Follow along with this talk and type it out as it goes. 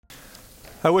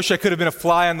I wish I could have been a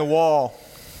fly on the wall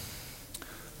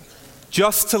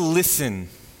just to listen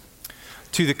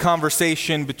to the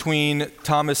conversation between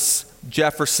Thomas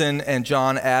Jefferson and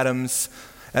John Adams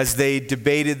as they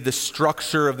debated the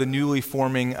structure of the newly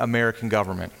forming American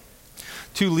government.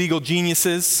 Two legal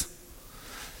geniuses,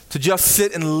 to just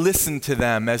sit and listen to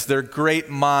them as their great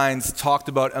minds talked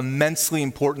about immensely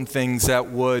important things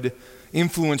that would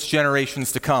influence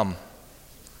generations to come.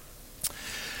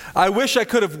 I wish I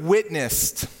could have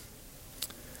witnessed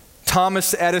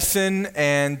Thomas Edison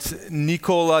and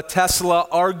Nikola Tesla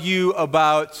argue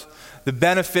about the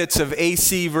benefits of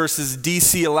AC versus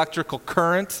DC electrical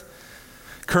current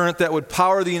that would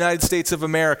power the United States of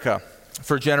America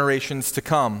for generations to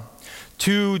come.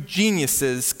 Two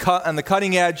geniuses on the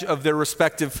cutting edge of their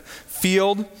respective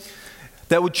field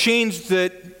that would change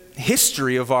the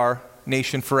history of our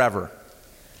nation forever.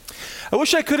 I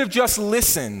wish I could have just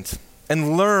listened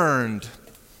and learned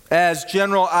as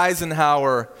General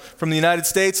Eisenhower from the United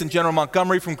States and General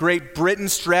Montgomery from Great Britain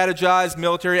strategized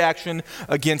military action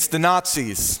against the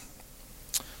Nazis.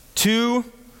 Two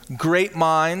great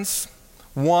minds,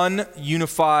 one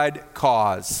unified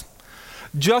cause.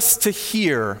 Just to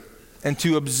hear and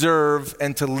to observe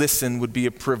and to listen would be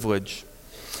a privilege.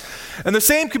 And the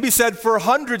same could be said for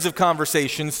hundreds of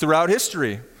conversations throughout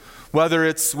history, whether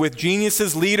it's with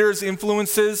geniuses, leaders,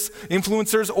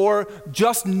 influencers, or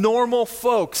just normal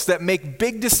folks that make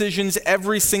big decisions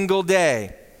every single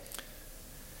day.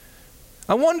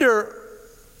 I wonder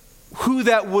who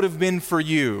that would have been for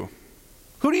you.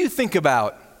 Who do you think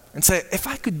about and say, if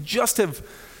I could just have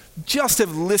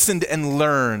listened and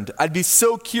learned, I'd be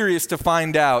so curious to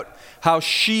find out how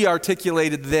she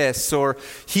articulated this, or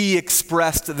he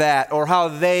expressed that, or how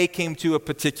they came to a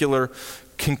particular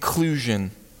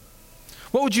conclusion.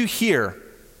 What would you hear?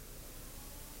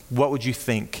 What would you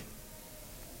think?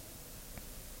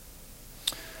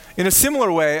 In a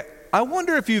similar way, I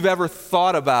wonder if you've ever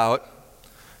thought about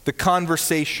the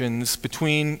conversations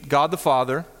between God the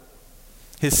Father,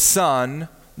 His Son,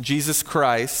 Jesus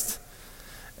Christ,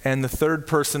 and the third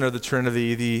person of the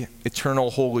Trinity, the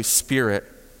eternal Holy Spirit.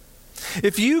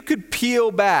 If you could peel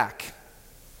back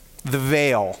the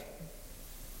veil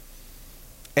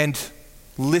and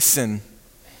listen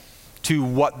to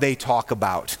what they talk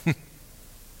about,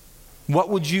 what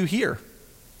would you hear?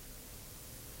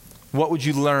 What would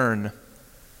you learn?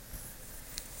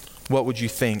 What would you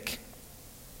think?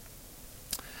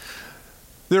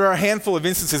 There are a handful of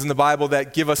instances in the Bible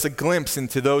that give us a glimpse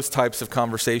into those types of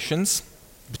conversations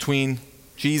between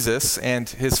Jesus and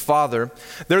his Father.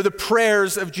 They're the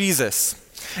prayers of Jesus.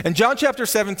 And John chapter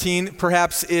 17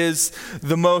 perhaps is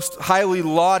the most highly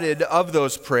lauded of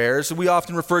those prayers. We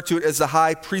often refer to it as the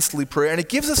high priestly prayer, and it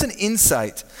gives us an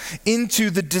insight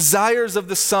into the desires of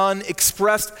the Son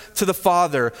expressed to the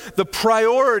Father, the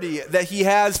priority that he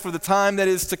has for the time that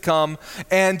is to come,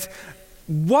 and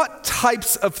what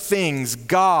types of things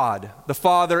God, the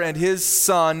Father, and his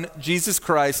Son, Jesus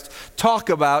Christ, talk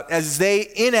about as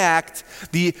they enact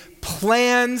the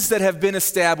plans that have been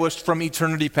established from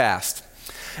eternity past.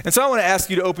 And so I want to ask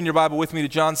you to open your Bible with me to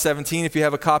John 17 if you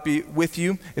have a copy with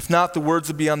you. If not, the words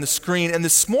will be on the screen. And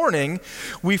this morning,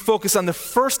 we focus on the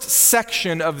first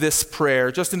section of this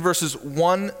prayer, just in verses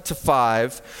 1 to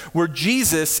 5, where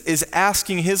Jesus is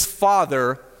asking his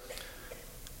Father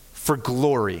for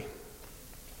glory.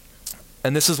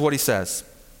 And this is what he says.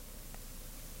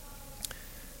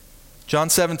 John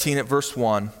 17 at verse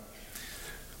 1.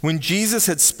 When Jesus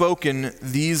had spoken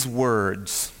these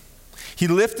words, he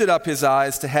lifted up his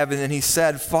eyes to heaven and he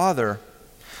said, Father,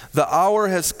 the hour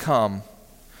has come.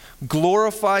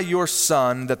 Glorify your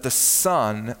Son, that the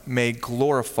Son may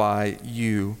glorify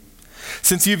you.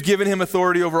 Since you've given him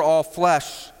authority over all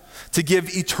flesh, to give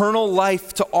eternal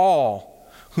life to all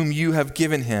whom you have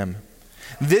given him.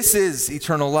 This is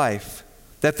eternal life,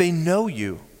 that they know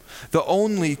you, the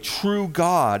only true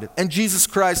God, and Jesus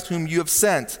Christ whom you have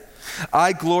sent.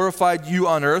 I glorified you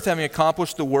on earth, having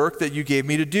accomplished the work that you gave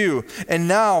me to do. And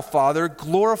now, Father,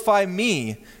 glorify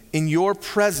me in your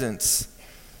presence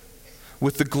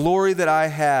with the glory that I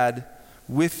had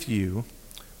with you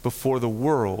before the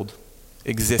world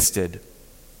existed.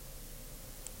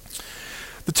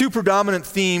 The two predominant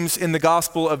themes in the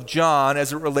Gospel of John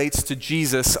as it relates to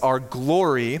Jesus are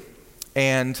glory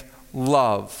and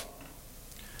love.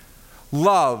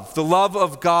 Love, the love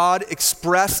of God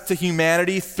expressed to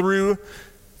humanity through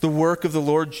the work of the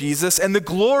Lord Jesus, and the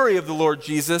glory of the Lord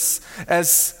Jesus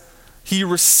as he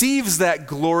receives that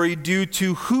glory due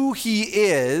to who he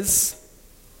is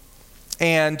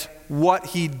and what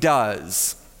he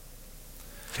does.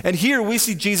 And here we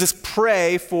see Jesus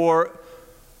pray for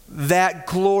that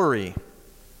glory.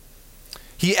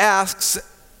 he asks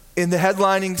in the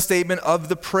headlining statement of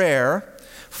the prayer,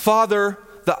 Father,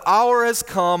 the hour has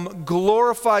come,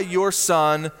 glorify your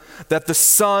Son, that the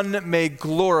Son may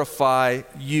glorify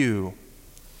you.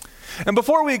 And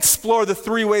before we explore the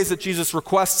three ways that Jesus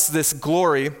requests this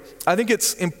glory, I think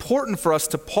it's important for us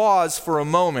to pause for a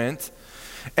moment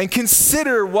and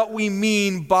consider what we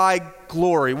mean by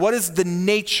glory. What is the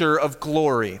nature of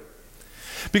glory?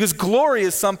 Because glory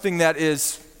is something that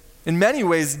is, in many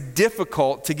ways,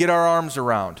 difficult to get our arms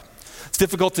around. It's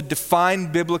difficult to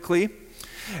define biblically.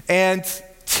 And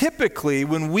typically,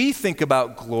 when we think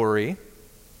about glory,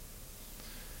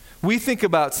 we think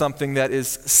about something that is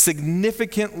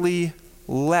significantly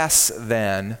less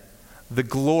than the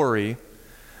glory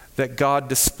that God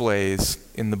displays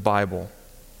in the Bible.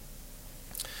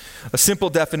 A simple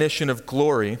definition of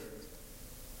glory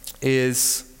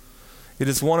is it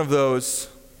is one of those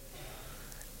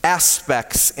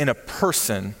aspects in a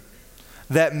person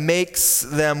that makes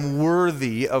them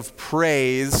worthy of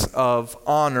praise, of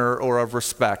honor, or of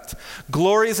respect.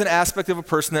 Glory is an aspect of a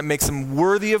person that makes them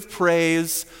worthy of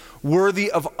praise,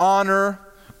 worthy of honor,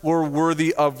 or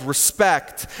worthy of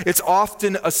respect. It's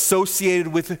often associated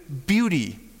with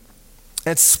beauty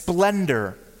and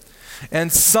splendor,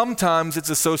 and sometimes it's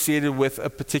associated with a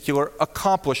particular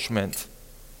accomplishment.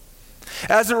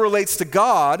 As it relates to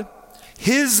God,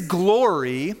 His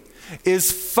glory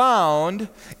is found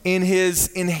in His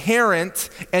inherent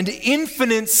and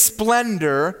infinite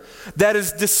splendor that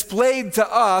is displayed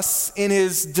to us in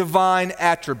His divine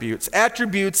attributes.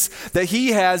 Attributes that He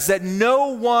has that no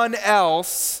one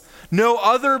else, no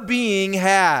other being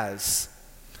has.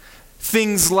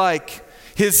 Things like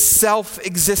His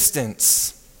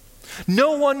self-existence.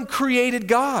 No one created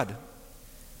God.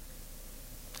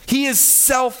 He is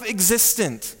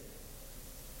self-existent.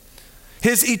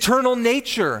 His eternal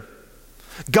nature.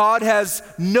 God has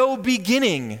no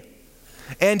beginning,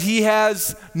 and He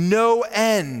has no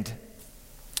end.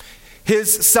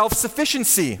 His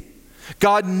self-sufficiency.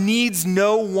 God needs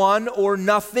no one or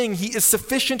nothing. He is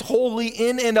sufficient wholly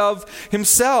in and of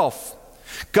Himself.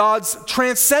 God's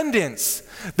transcendence,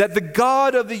 that the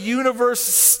God of the universe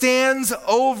stands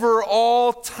over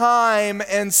all time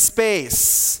and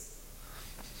space,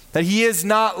 that He is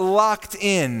not locked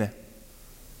in.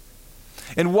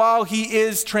 And while He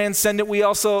is transcendent, we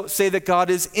also say that God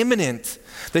is immanent,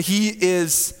 that He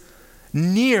is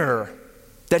near,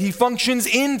 that He functions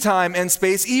in time and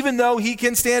space, even though He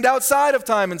can stand outside of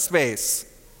time and space.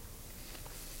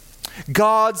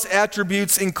 God's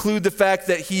attributes include the fact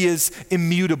that He is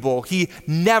immutable. He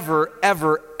never,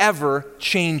 ever, ever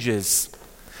changes.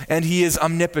 And He is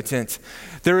omnipotent.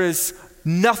 There is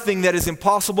nothing that is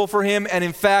impossible for Him, and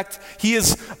in fact, He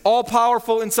is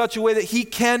all-powerful in such a way that He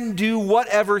can do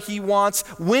whatever He wants,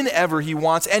 whenever He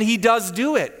wants, and He does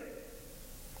do it.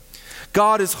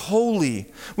 God is holy,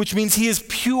 which means He is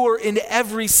pure in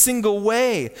every single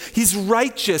way. He's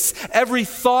righteous. Every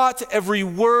thought, every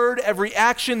word, every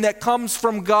action that comes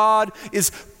from God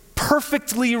is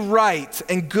perfectly right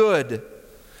and good.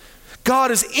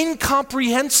 God is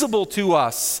incomprehensible to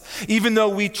us. Even though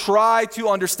we try to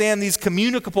understand these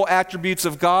communicable attributes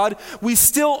of God, we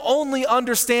still only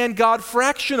understand God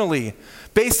fractionally,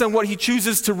 based on what He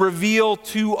chooses to reveal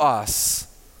to us.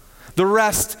 The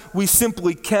rest we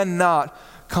simply cannot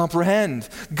comprehend.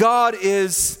 God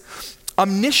is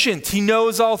omniscient. He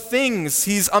knows all things.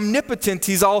 He's omnipotent.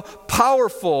 He's all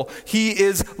powerful. He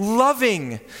is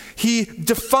loving. He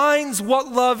defines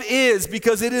what love is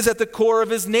because it is at the core of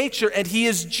His nature, and He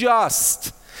is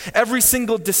just. Every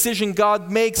single decision God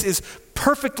makes is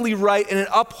perfectly right, and it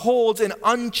upholds an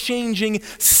unchanging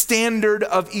standard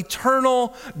of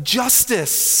eternal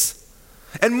justice.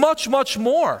 And much, much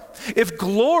more. If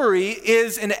glory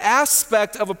is an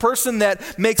aspect of a person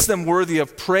that makes them worthy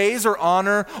of praise or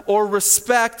honor or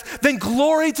respect, then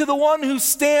glory to the one who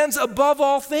stands above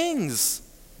all things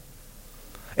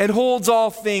and holds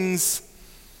all things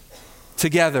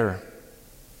together.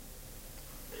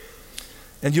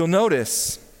 And you'll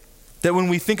notice that when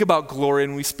we think about glory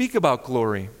and we speak about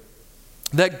glory,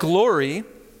 that glory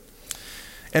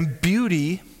and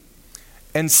beauty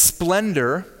and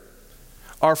splendor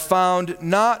are found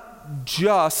not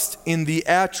just in the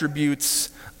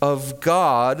attributes of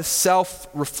God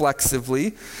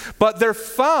self-reflexively, but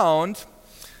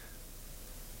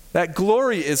that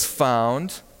glory is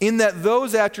found in that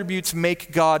those attributes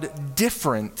make God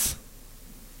different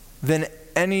than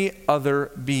any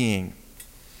other being.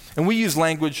 And we use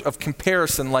language of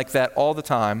comparison like that all the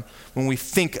time when we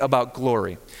think about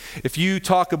glory. If you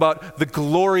talk about the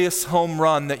glorious home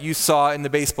run that you saw in the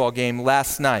baseball game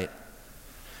last night,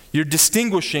 you're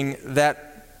distinguishing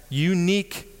that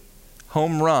unique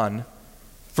home run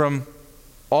from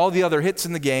all the other hits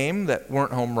in the game that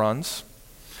weren't home runs.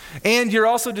 And you're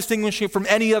also distinguishing it from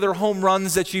any other home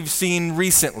runs that you've seen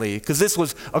recently, because this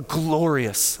was a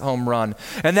glorious home run.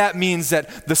 And that means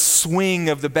that the swing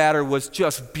of the batter was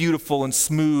just beautiful and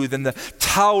smooth, and the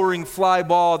towering fly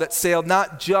ball that sailed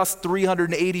not just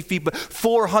 380 feet, but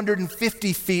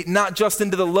 450 feet, not just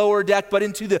into the lower deck, but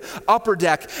into the upper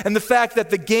deck. And the fact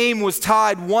that the game was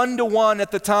tied 1-1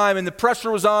 at the time, and the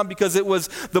pressure was on because it was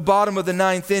the bottom of the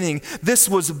ninth inning. This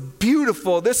was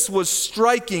beautiful. This was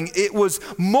striking. It was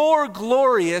more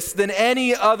glorious than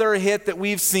any other hit that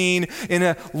we've seen in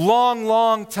a long,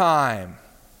 long time.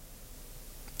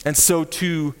 And so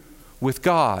too with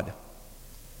God.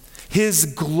 His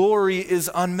glory is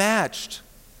unmatched.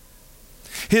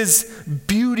 His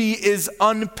beauty is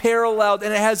unparalleled,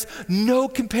 and it has no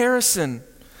comparison,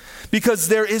 because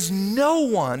there is no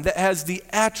one that has the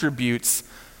attributes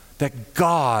that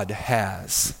God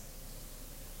has.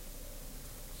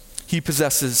 He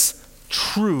possesses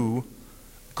true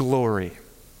glory.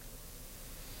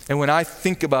 And when I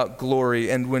think about glory,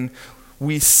 and when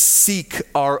we seek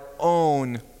our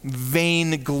own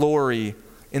vain glory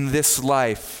in this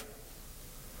life,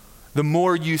 the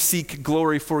more you seek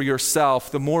glory for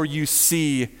yourself, the more you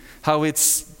see how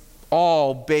it's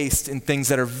all based in things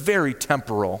that are very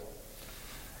temporal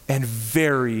and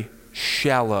very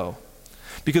shallow.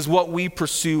 Because what we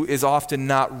pursue is often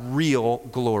not real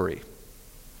glory.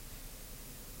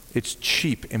 It's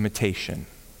cheap imitation.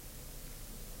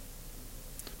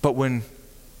 But when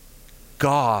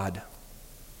God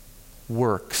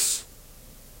works,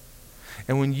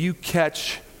 and when you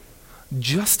catch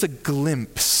just a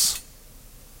glimpse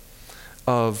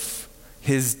of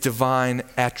his divine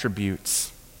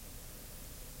attributes,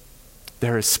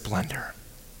 there is splendor.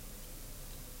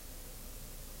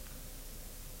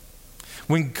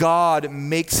 When God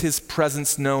makes his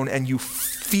presence known and you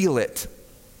feel it,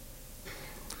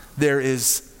 there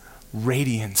is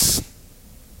radiance.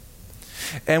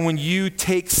 And when you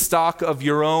take stock of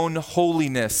your own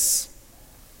holiness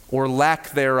or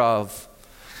lack thereof,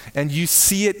 and you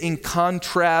see it in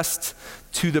contrast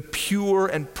to the pure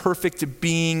and perfect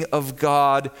being of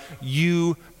God,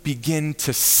 you begin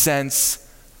to sense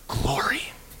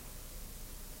glory.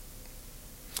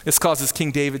 This causes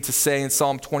King David to say in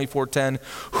Psalm 24:10,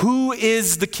 "Who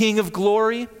is the King of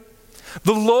glory?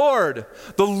 The Lord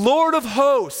of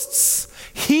hosts.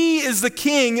 He is the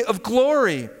King of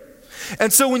glory."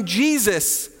 And so when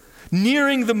Jesus,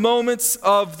 nearing the moments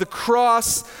of the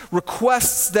cross,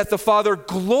 requests that the Father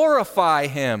glorify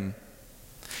him,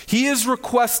 he is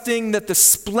requesting that the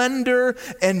splendor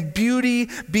and beauty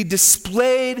be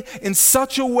displayed in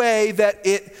such a way that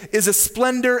it is a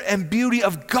splendor and beauty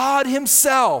of God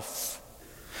himself.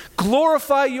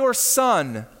 Glorify your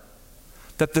Son,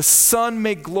 that the Son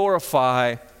may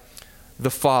glorify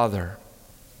the Father.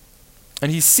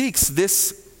 And he seeks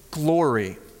this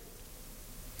glory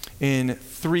in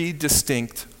three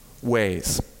distinct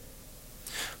ways.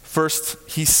 First,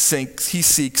 he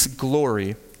seeks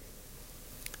glory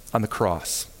on the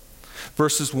cross.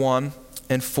 Verses 1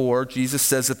 and 4, Jesus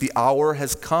says that the hour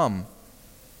has come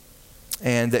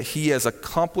and that he has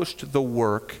accomplished the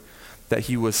work that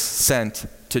he was sent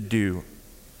to do.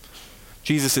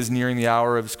 Jesus is nearing the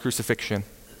hour of his crucifixion,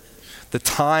 the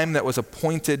time that was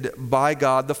appointed by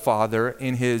God the Father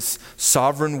in his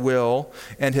sovereign will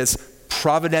and his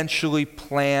providentially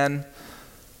planned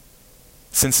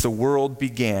since the world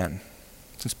began,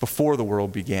 since before the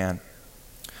world began.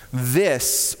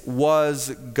 This was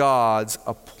God's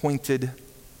appointed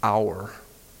hour.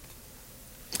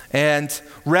 And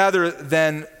rather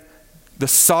than the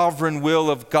sovereign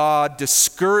will of God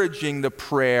discouraging the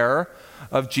prayer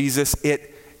of Jesus,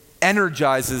 it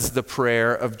energizes the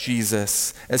prayer of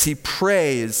Jesus as he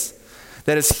prays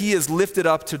that as he is lifted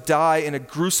up to die in a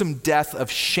gruesome death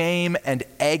of shame and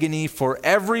agony for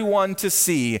everyone to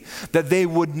see, that they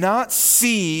would not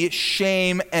see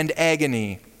shame and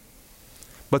agony,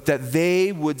 but that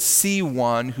they would see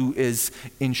one who is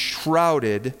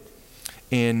enshrouded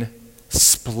in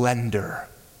splendor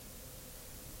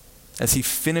as he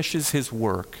finishes his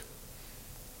work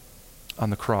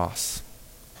on the cross.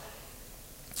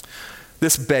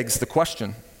 This begs the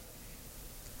question: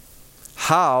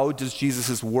 how does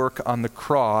Jesus' work on the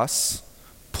cross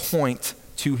point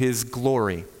to his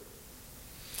glory?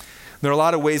 There are a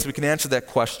lot of ways we can answer that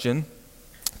question,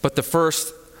 but the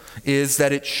first is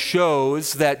that it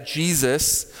shows that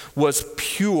Jesus was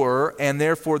pure and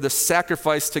therefore the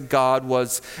sacrifice to God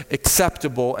was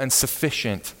acceptable and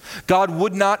sufficient. God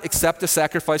would not accept a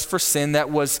sacrifice for sin that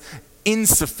was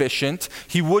insufficient.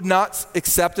 He would not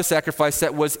accept a sacrifice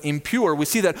that was impure. We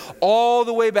see that all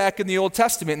the way back in the Old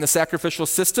Testament in the sacrificial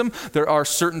system. There are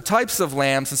certain types of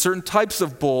lambs and certain types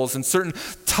of bulls and certain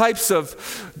types of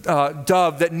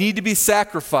dove that need to be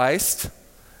sacrificed,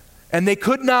 and they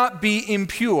could not be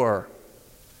impure.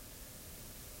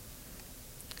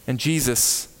 And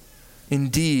Jesus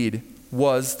indeed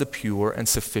was the pure and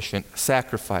sufficient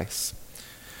sacrifice.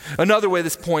 Another way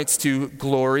this points to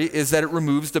glory is that it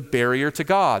removes the barrier to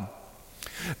God.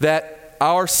 That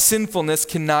our sinfulness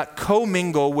cannot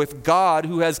commingle with God,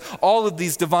 who has all of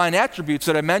these divine attributes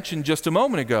that I mentioned just a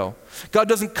moment ago. God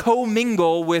doesn't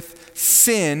commingle with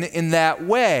sin in that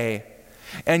way.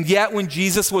 And yet when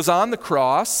Jesus was on the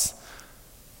cross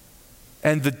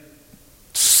and the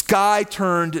sky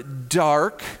turned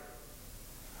dark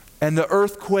and the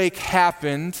earthquake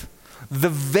happened, the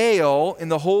veil in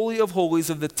the Holy of Holies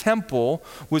of the temple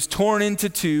was torn into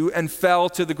two and fell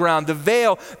to the ground. The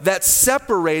veil that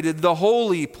separated the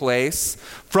holy place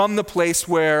from the place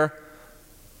where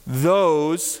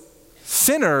those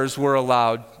sinners were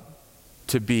allowed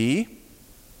to be,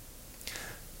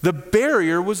 the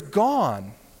barrier was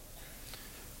gone.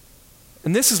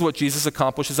 And this is what Jesus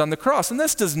accomplishes on the cross. And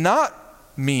this does not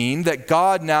mean that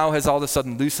God now has all of a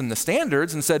sudden loosened the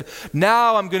standards and said,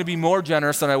 now I'm going to be more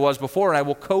generous than I was before and I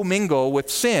will commingle with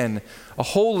sin. A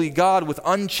holy God with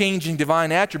unchanging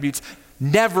divine attributes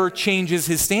never changes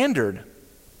his standard.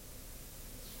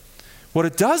 What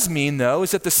it does mean, though,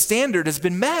 is that the standard has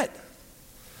been met.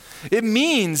 It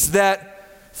means that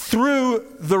through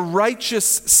the righteous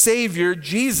Savior,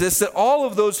 Jesus, that all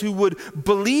of those who would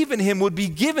believe in him would be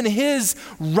given his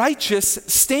righteous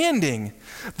standing.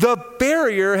 The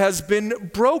barrier has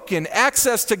been broken.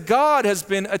 Access to God has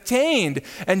been attained.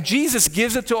 And Jesus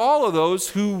gives it to all of those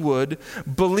who would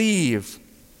believe.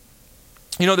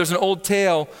 You know, there's an old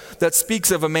tale that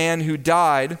speaks of a man who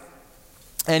died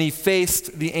and he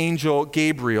faced the angel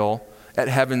Gabriel at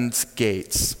heaven's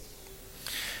gates.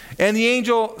 And the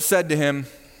angel said to him,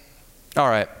 all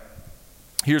right,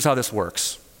 here's how this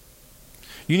works.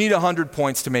 You need 100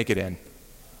 points to make it in.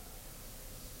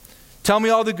 Tell me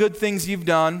all the good things you've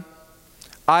done.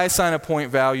 I assign a point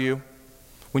value.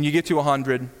 When you get to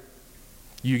 100,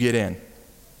 you get in.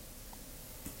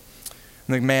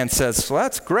 And the man says, well,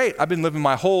 that's great. I've been living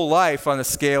my whole life on a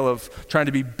scale of trying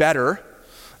to be better.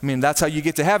 I mean, that's how you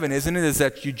get to heaven, isn't it? Is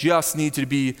that you just need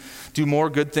to do more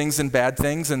good things than bad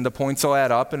things, and the points will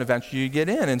add up, and eventually you get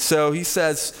in. And so he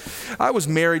says, I was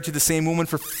married to the same woman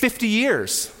for 50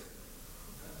 years.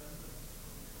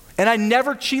 And I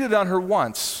never cheated on her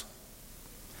once.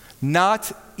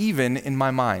 Not even in my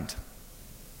mind.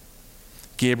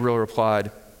 Gabriel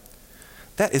replied,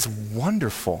 that is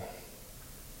wonderful.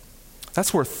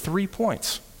 That's worth 3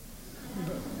 points.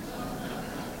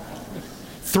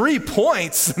 3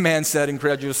 points, the man said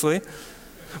incredulously.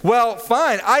 Well,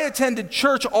 fine. I attended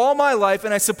church all my life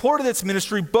and I supported its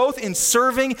ministry both in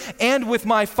serving and with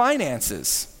my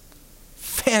finances.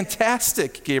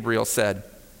 Fantastic, Gabriel said.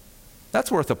 That's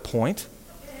worth a point.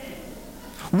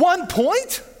 1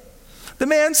 point? The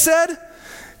man said,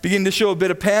 beginning to show a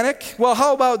bit of panic. Well,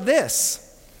 how about this?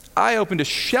 I opened a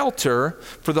shelter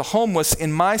for the homeless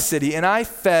in my city, and I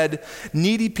fed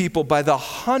needy people by the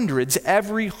hundreds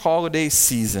every holiday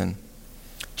season.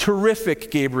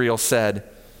 Terrific, Gabriel said.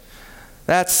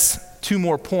 That's 2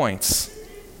 more points.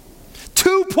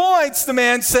 2 points, the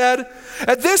man said.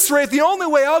 At this rate, the only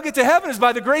way I'll get to heaven is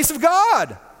by the grace of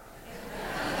God.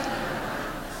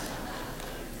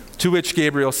 To which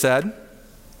Gabriel said,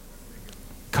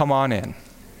 come on in.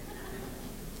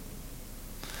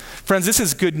 Friends, this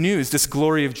is good news, this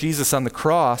glory of Jesus on the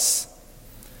cross.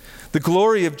 The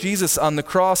glory of Jesus on the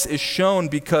cross is shown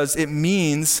because it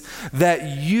means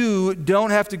that you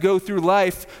don't have to go through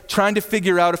life trying to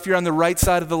figure out if you're on the right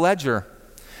side of the ledger.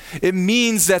 It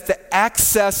means that the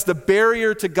access, the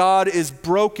barrier to God is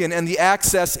broken and the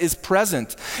access is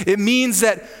present. It means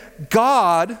that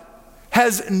God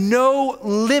has no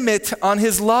limit on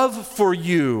his love for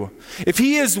you. If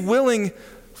he is willing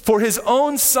for his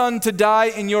own son to die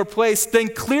in your place, then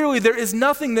clearly there is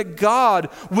nothing that God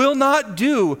will not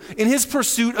do in his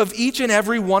pursuit of each and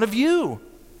every one of you.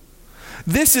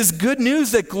 This is good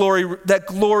news that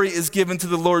glory is given to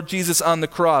the Lord Jesus on the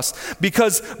cross,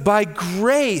 because by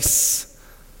grace,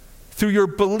 through your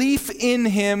belief in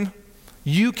him,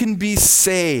 you can be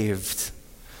saved.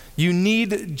 You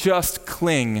need just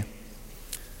cling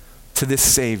to this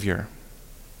Savior.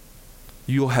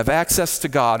 You'll have access to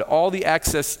God, all the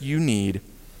access you need.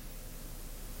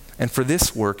 And for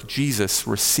this work, Jesus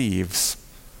receives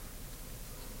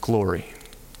glory.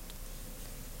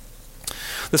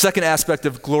 The second aspect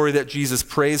of glory that Jesus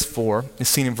prays for is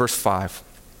seen in verse 5.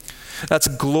 That's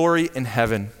glory in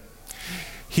heaven.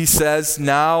 He says,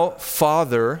 "Now,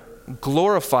 Father,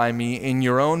 glorify me in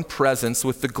your own presence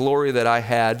with the glory that I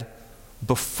had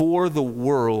before the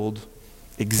world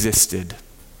existed."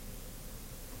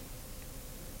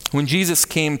 When Jesus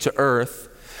came to earth,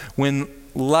 when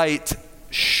light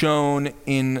shone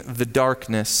in the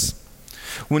darkness,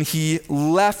 when he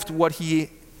left what he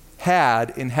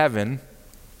had in heaven,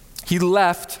 he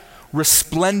left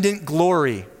resplendent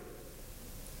glory.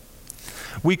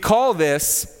 We call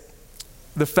this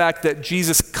the fact that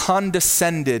Jesus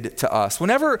condescended to us.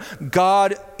 Whenever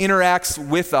God interacts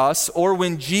with us, or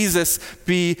when Jesus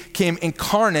became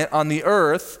incarnate on the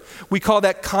earth, we call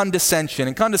that condescension.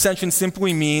 And condescension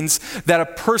simply means that a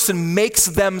person makes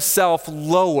themselves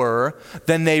lower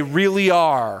than they really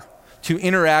are to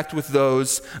interact with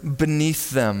those beneath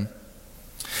them.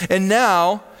 And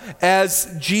now, as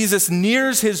Jesus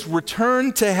nears his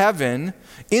return to heaven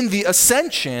in the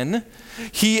ascension,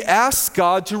 he asks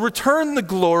God to return the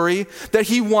glory that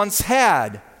he once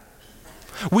had.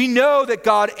 We know that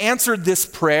God answered this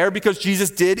prayer because Jesus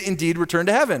did indeed return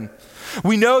to heaven.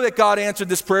 We know that God answered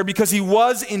this prayer because he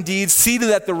was indeed seated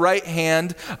at the right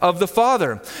hand of the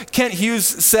Father. Kent Hughes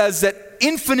says that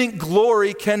infinite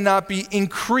glory cannot be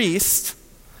increased,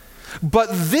 but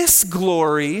this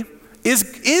glory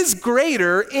is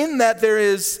greater in that there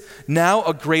is now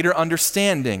a greater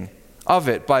understanding of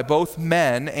it by both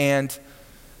men and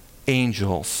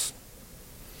angels.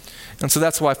 And so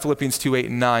that's why Philippians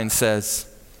 2:8-9 says,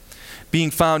 "Being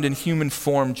found in human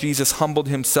form, Jesus humbled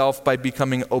himself by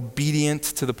becoming obedient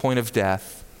to the point of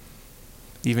death,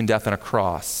 even death on a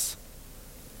cross.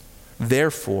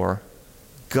 Therefore,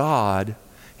 God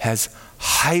has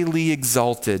highly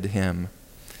exalted him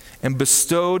and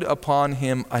bestowed upon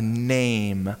him a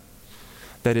name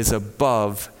that is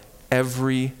above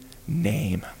every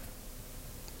name."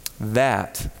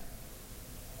 That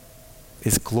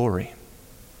is glory.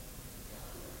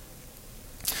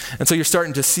 And so you're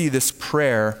starting to see this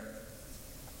prayer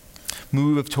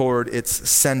move toward its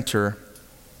center.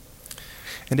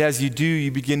 And as you do,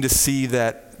 you begin to see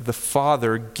that the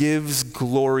Father gives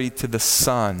glory to the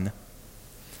Son,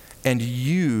 and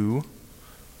you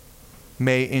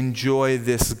may enjoy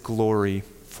this glory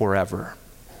forever.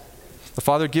 The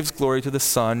Father gives glory to the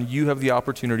Son. You have the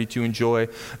opportunity to enjoy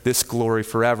this glory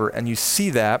forever. And you see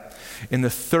that in the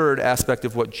third aspect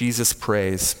of what Jesus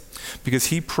prays. Because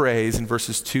he prays in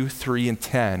verses 2, 3, and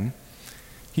 10,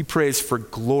 he prays for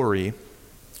glory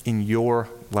in your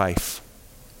life.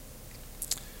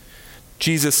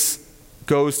 Jesus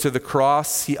goes to the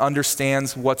cross. He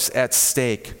understands what's at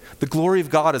stake. The glory of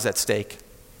God is at stake.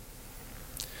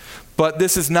 But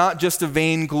this is not just a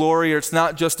vain glory, or it's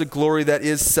not just a glory that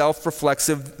is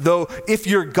self-reflexive, though if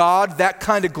you're God, that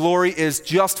kind of glory is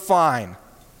just fine.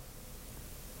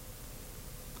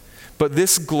 But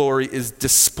this glory is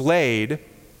displayed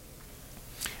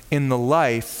in the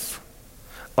life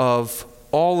of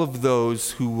all of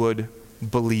those who would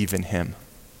believe in him.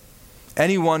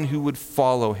 Anyone who would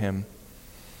follow him.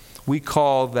 We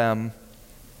call them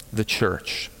the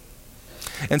church.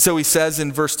 And so he says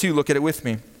in verse 2, look at it with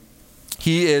me.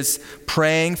 He is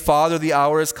praying, "Father, the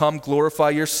hour has come,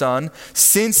 glorify your Son,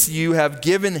 since you have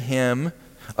given him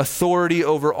authority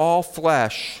over all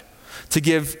flesh, to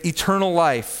give eternal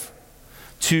life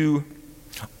to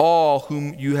all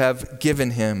whom you have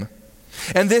given him.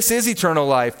 And this is eternal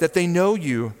life, that they know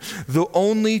you, the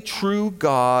only true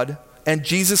God, and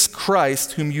Jesus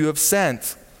Christ, whom you have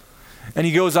sent." And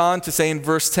he goes on to say in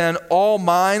verse 10, "All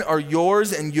mine are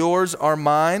yours, and yours are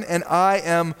mine, and I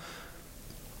am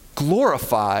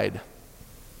glorified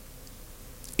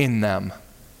in them."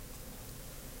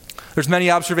 There's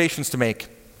many observations to make.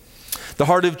 The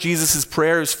heart of Jesus'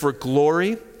 prayer is for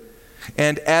glory,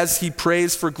 and as he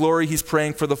prays for glory, he's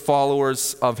praying for the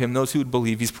followers of him, those who would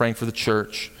believe. He's praying for the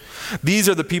church. These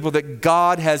are the people that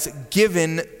God has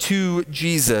given to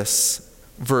Jesus,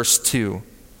 verse 2.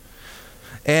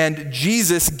 And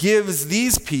Jesus gives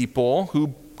these people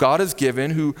who God has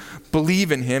given, who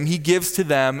believe in him, he gives to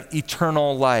them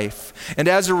eternal life. And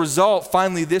as a result,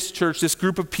 finally, this church, this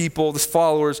group of people, this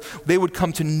followers, they would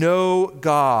come to know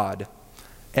God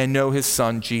and know his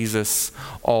Son, Jesus,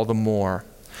 all the more.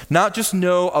 Not just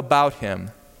know about him,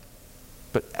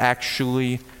 but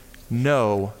actually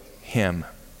know him.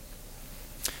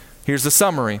 Here's the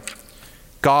summary.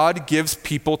 God gives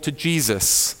people to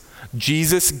Jesus.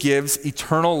 Jesus gives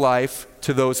eternal life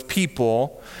to those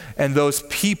people, and those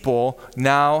people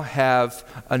now have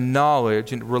a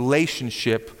knowledge and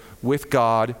relationship with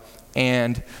God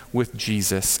and with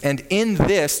Jesus. And in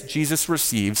this, Jesus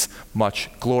receives much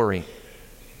glory.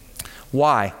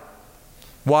 Why?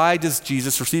 Why does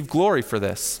Jesus receive glory for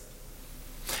this?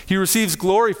 He receives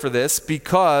glory for this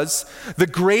because the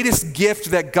greatest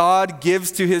gift that God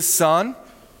gives to his Son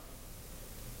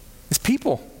is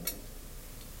people.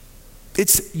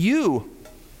 It's you.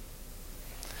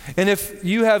 And if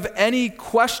you have any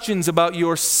questions about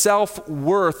your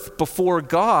self-worth before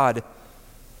God,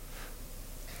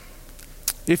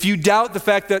 if you doubt the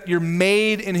fact that you're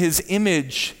made in his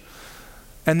image,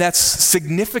 and that's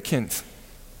significant,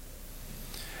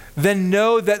 then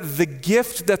know that the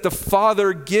gift that the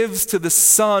Father gives to the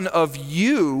Son of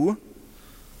you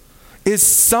is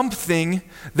something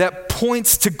that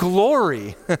points to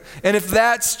glory. And if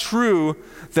that's true,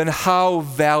 then how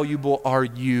valuable are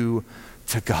you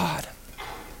to God?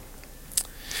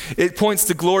 It points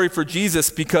to glory for Jesus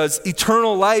because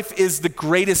eternal life is the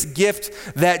greatest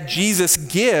gift that Jesus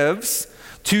gives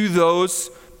to those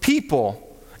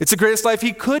people. It's the greatest life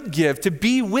he could give, to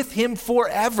be with him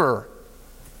forever.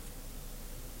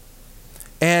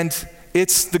 And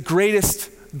it's the greatest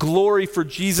glory for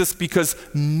Jesus because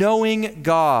knowing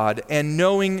God and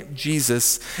knowing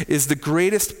Jesus is the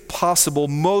greatest possible,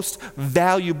 most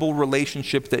valuable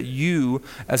relationship that you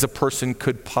as a person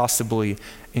could possibly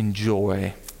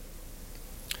enjoy.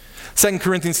 2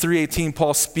 Corinthians 3:18,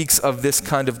 Paul speaks of this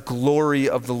kind of glory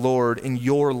of the Lord in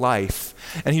your life.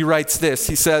 And he writes this,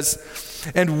 he says,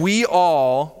 "And we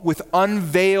all, with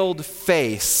unveiled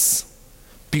face,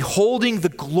 beholding the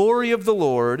glory of the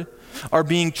Lord, are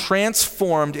being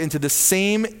transformed into the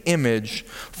same image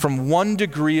from one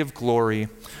degree of glory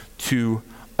to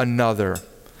another."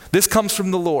 This comes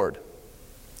from the Lord,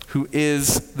 who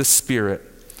is the Spirit.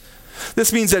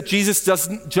 This means that Jesus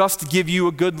doesn't just give you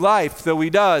a good life, though he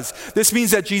does. This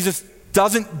means that Jesus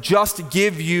doesn't just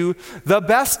give you the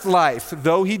best life,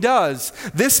 though he does.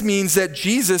 This means that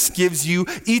Jesus gives you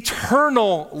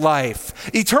eternal life.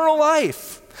 Eternal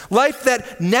life. Life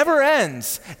that never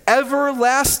ends,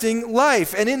 everlasting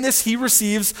life. And in this, he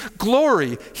receives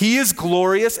glory. He is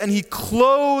glorious, and he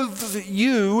clothes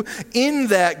you in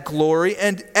that glory.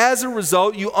 And as a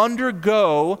result, you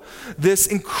undergo this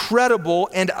incredible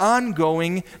and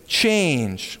ongoing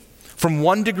change from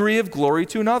one degree of glory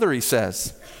to another, he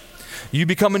says. You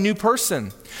become a new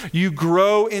person. You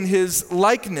grow in his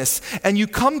likeness, and you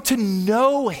come to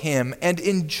know him and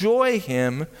enjoy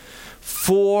him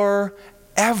forever.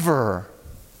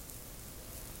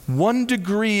 One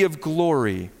degree of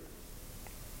glory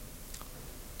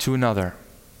to another.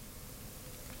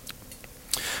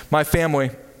 My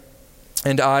family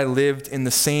and I lived in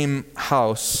the same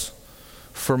house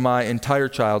for my entire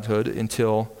childhood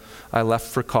until I left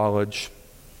for college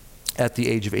at the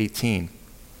age of 18.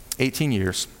 18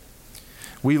 years.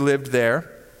 We lived there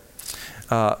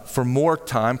for more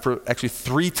time, for actually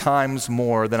 3 times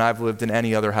more than I've lived in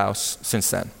any other house since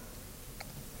then.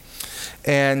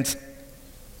 And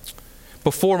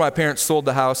before my parents sold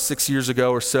the house 6 years ago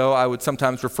or so, I would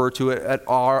sometimes refer to it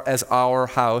as our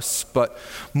house, but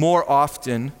more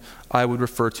often I would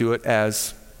refer to it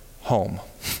as home.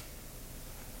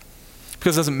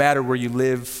 Because it doesn't matter where you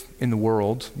live in the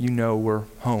world, you know where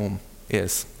home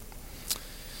is.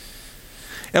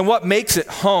 And what makes it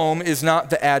home is not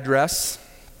the address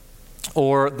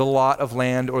or the lot of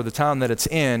land or the town that it's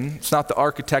in. It's not the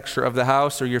architecture of the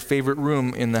house or your favorite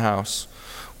room in the house.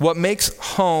 What makes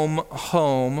home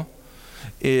home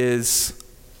is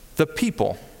the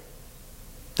people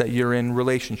that you're in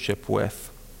relationship with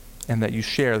and that you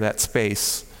share that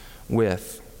space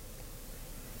with.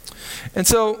 And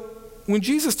so when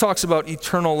Jesus talks about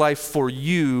eternal life for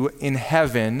you in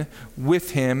heaven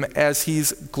with him as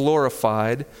he's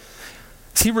glorified,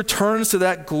 as he returns to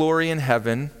that glory in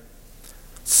heaven,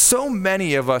 so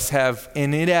many of us have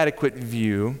an inadequate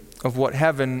view of what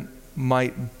heaven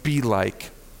might be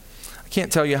like. I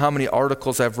can't tell you how many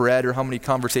articles I've read or how many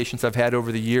conversations I've had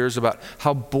over the years about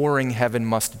how boring heaven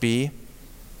must be.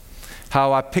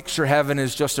 How I picture heaven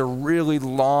as just a really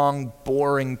long,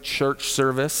 boring church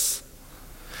service.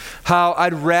 How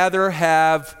I'd rather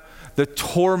have the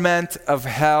torment of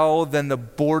hell than the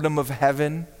boredom of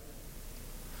heaven.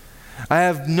 I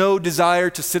have no desire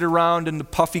to sit around in the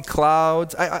puffy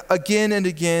clouds, again and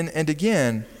again and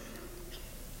again.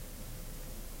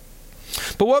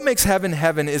 But what makes heaven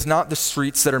heaven is not the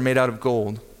streets that are made out of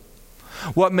gold.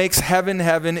 What makes heaven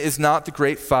heaven is not the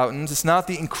great fountains. It's not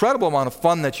the incredible amount of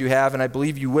fun that you have, and I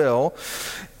believe you will.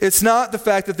 It's not the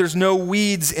fact that there's no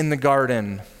weeds in the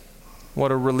garden.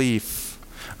 What a relief.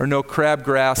 Or no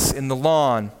crabgrass in the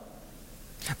lawn.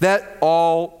 That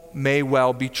all may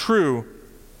well be true.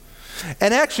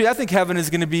 And actually, I think heaven is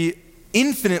going to be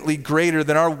infinitely greater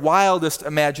than our wildest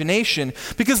imagination,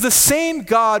 because the same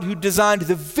God who designed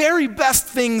the very best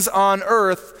things on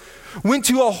earth went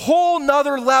to a whole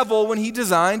nother level when he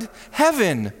designed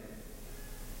heaven.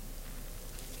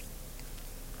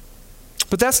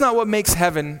 But that's not what makes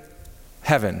heaven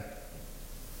heaven.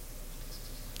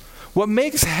 What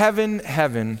makes heaven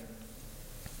heaven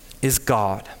is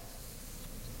God.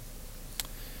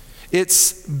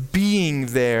 It's being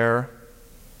there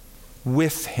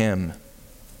with him.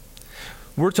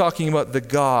 We're talking about the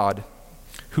God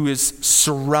who is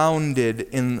surrounded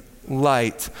in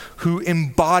light, who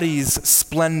embodies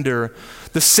splendor,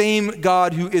 the same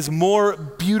God who is more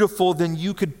beautiful than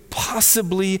you could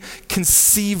possibly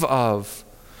conceive of.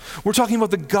 We're talking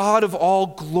about the God of all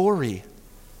glory.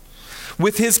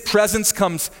 With his presence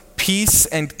comes peace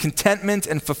and contentment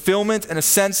and fulfillment and a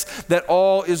sense that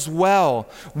all is well.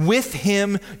 With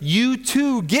him, you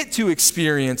too get to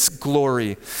experience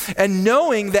glory. And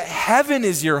knowing that heaven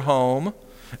is your home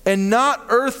and not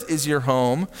earth is your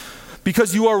home,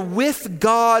 because you are with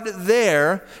God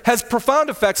there, has profound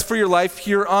effects for your life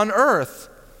here on earth,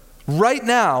 right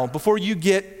now, before you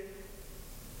get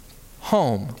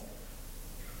home.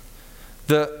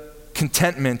 The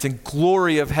contentment and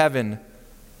glory of heaven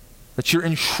that you're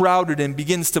enshrouded in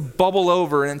begins to bubble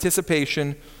over in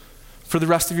anticipation for the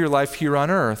rest of your life here on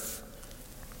earth.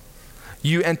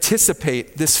 You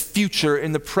anticipate this future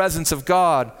in the presence of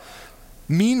God.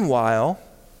 Meanwhile,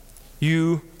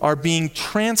 you are being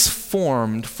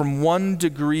transformed from one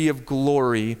degree of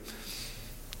glory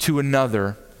to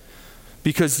another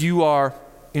because you are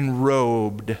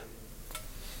enrobed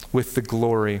with the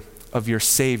glory of your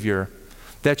Savior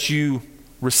that you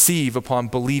receive upon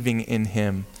believing in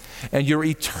him. And your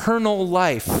eternal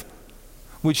life,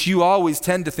 which you always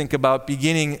tend to think about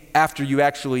beginning after you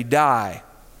actually die,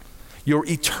 your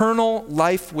eternal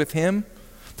life with him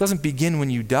doesn't begin when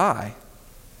you die.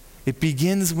 It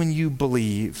begins when you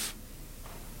believe,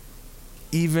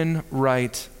 even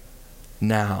right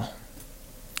now.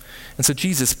 And so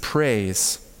Jesus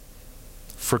prays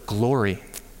for glory.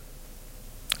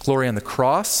 Glory on the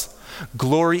cross,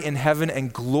 glory in heaven,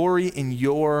 and glory in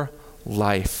your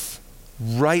life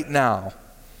right now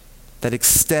that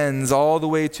extends all the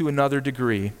way to another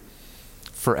degree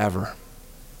forever.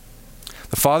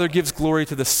 The Father gives glory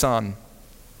to the Son,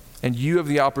 and you have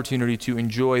the opportunity to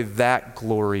enjoy that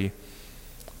glory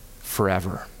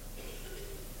forever.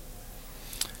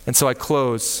 And so I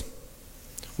close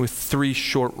with 3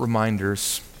 short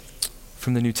reminders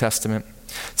from the New Testament.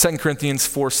 2 Corinthians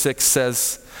 4:6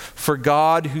 says, "For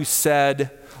God who said,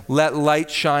 'Let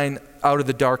light shine out of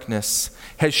the darkness,'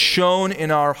 has shone in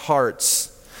our hearts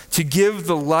to give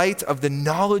the light of the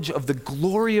knowledge of the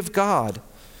glory of God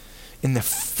in the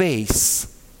face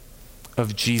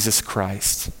of Jesus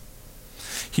Christ."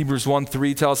 Hebrews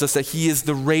 1:3 tells us that he is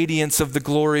the radiance of the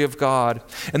glory of God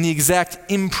and the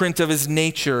exact imprint of his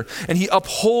nature, and he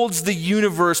upholds the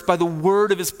universe by the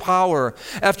word of his power.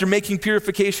 After making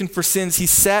purification for sins, he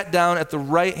sat down at the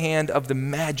right hand of the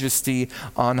majesty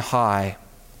on high.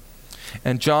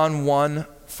 And John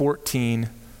 1:14,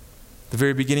 the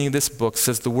very beginning of this book,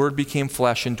 says, "The Word became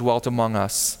flesh and dwelt among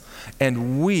us,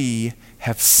 and we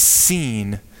have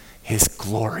seen his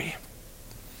glory."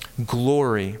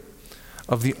 Glory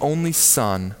of the only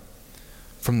Son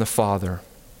from the Father,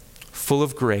 full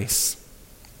of grace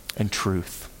and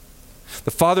truth.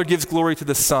 The Father gives glory to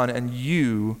the Son, and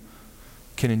you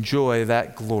can enjoy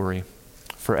that glory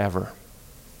forever.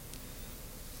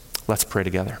 Let's pray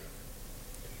together.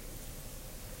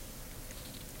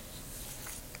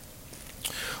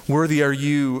 Worthy are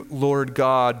you, Lord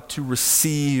God, to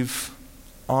receive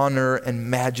honor and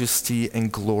majesty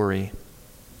and glory.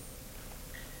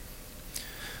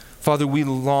 Father, we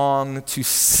long to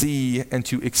see and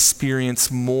to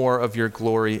experience more of your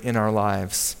glory in our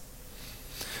lives.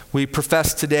 We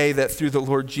profess today that through the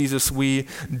Lord Jesus, we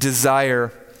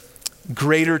desire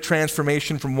greater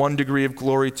transformation from one degree of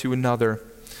glory to another.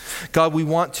 God, we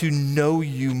want to know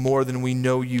you more than we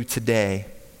know you today.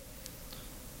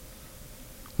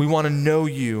 We want to know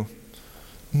you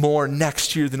more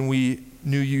next year than we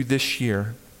knew you this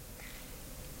year,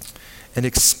 and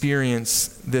experience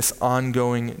this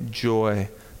ongoing joy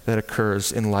that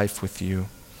occurs in life with you.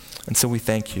 And so we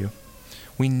thank you.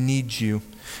 We need you,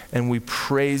 and we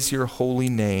praise your holy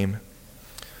name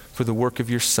for the work of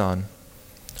your Son,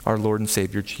 our Lord and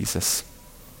Savior Jesus.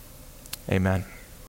 Amen.